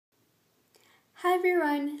Hi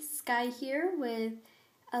everyone, Sky here with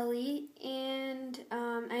Ellie, and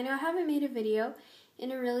I know I haven't made a video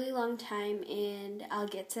in a really long time, and I'll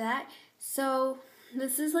get to that. So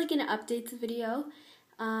this is like an updates video.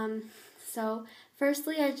 So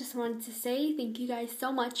firstly, I just wanted to say thank you guys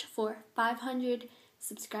so much for 500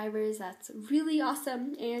 subscribers. That's really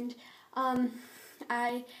awesome, and I've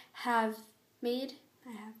made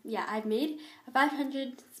a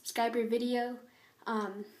 500 subscriber video,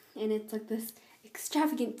 and it's like this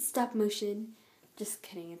extravagant stop motion. Just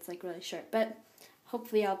kidding, it's like really short, but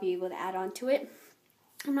hopefully I'll be able to add on to it.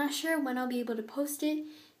 I'm not sure when I'll be able to post it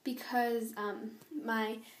because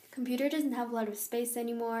my computer doesn't have a lot of space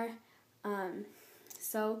anymore,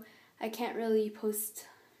 so I can't really post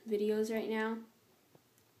videos right now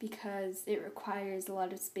because it requires a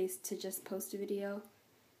lot of space to just post a video.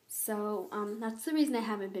 So that's the reason I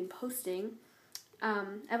haven't been posting.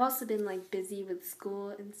 I've also been like busy with school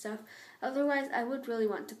and stuff. Otherwise, I would really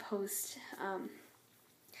want to post.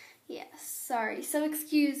 Yeah, sorry. So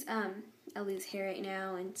excuse Ellie's hair right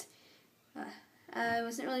now, and I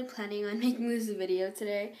wasn't really planning on making this video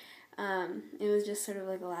today. It was just sort of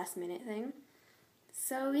like a last minute thing.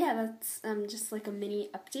 So yeah, that's just like a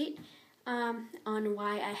mini update on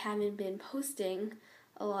why I haven't been posting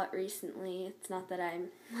a lot recently. It's not that I'm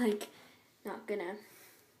like not gonna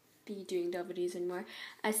be doing DVDs anymore.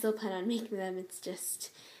 I still plan on making them. It's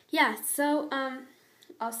just, yeah. So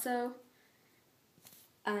also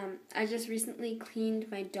I just recently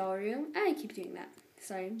cleaned my doll room. I keep doing that.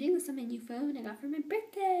 Sorry, I'm doing this on my new phone I got for my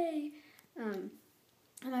birthday. And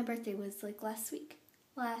my birthday was like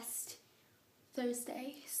last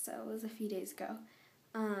Thursday, so it was a few days ago.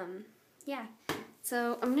 Yeah.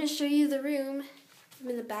 So I'm gonna show you the room. I'm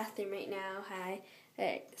in the bathroom right now. Hi.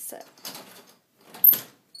 Alright, so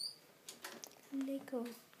Lego.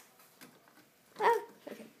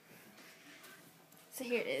 Okay. So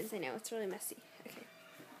here it is. I know it's really messy. Okay.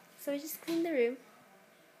 So I just cleaned the room.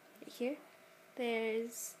 Right here.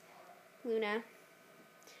 There's Luna.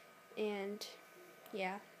 And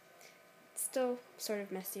yeah, it's still sort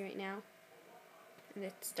of messy right now. And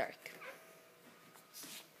it's dark.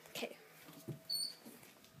 Okay.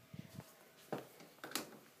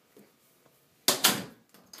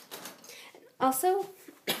 Also,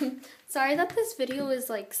 sorry that this video is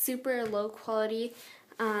like super low quality,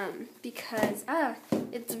 because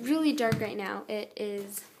it's really dark right now. It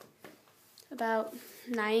is about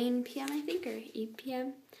 9 p.m. I think, or 8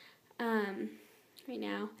 p.m. Right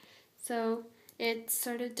now. So it's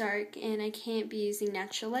sort of dark, and I can't be using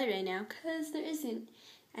natural light right now because there isn't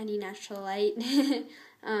any natural light.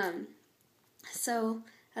 So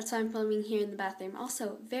that's why I'm filming here in the bathroom.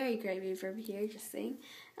 Also, very great reverb here, just saying.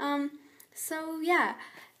 So yeah,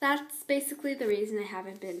 that's basically the reason I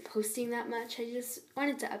haven't been posting that much. I just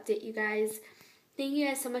wanted to update you guys. Thank you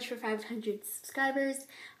guys so much for 500 subscribers.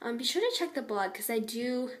 Be sure to check the blog because I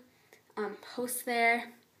do post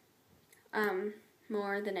there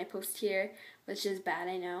more than I post here, which is bad,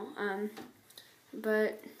 I know.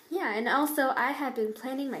 But yeah, and also I have been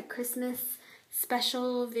planning my Christmas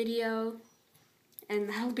special video, and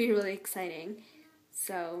that'll be really exciting.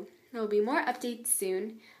 So there'll be more updates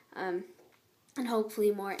soon. And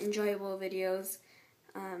hopefully more enjoyable videos.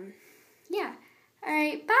 Yeah.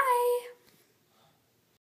 Alright, bye!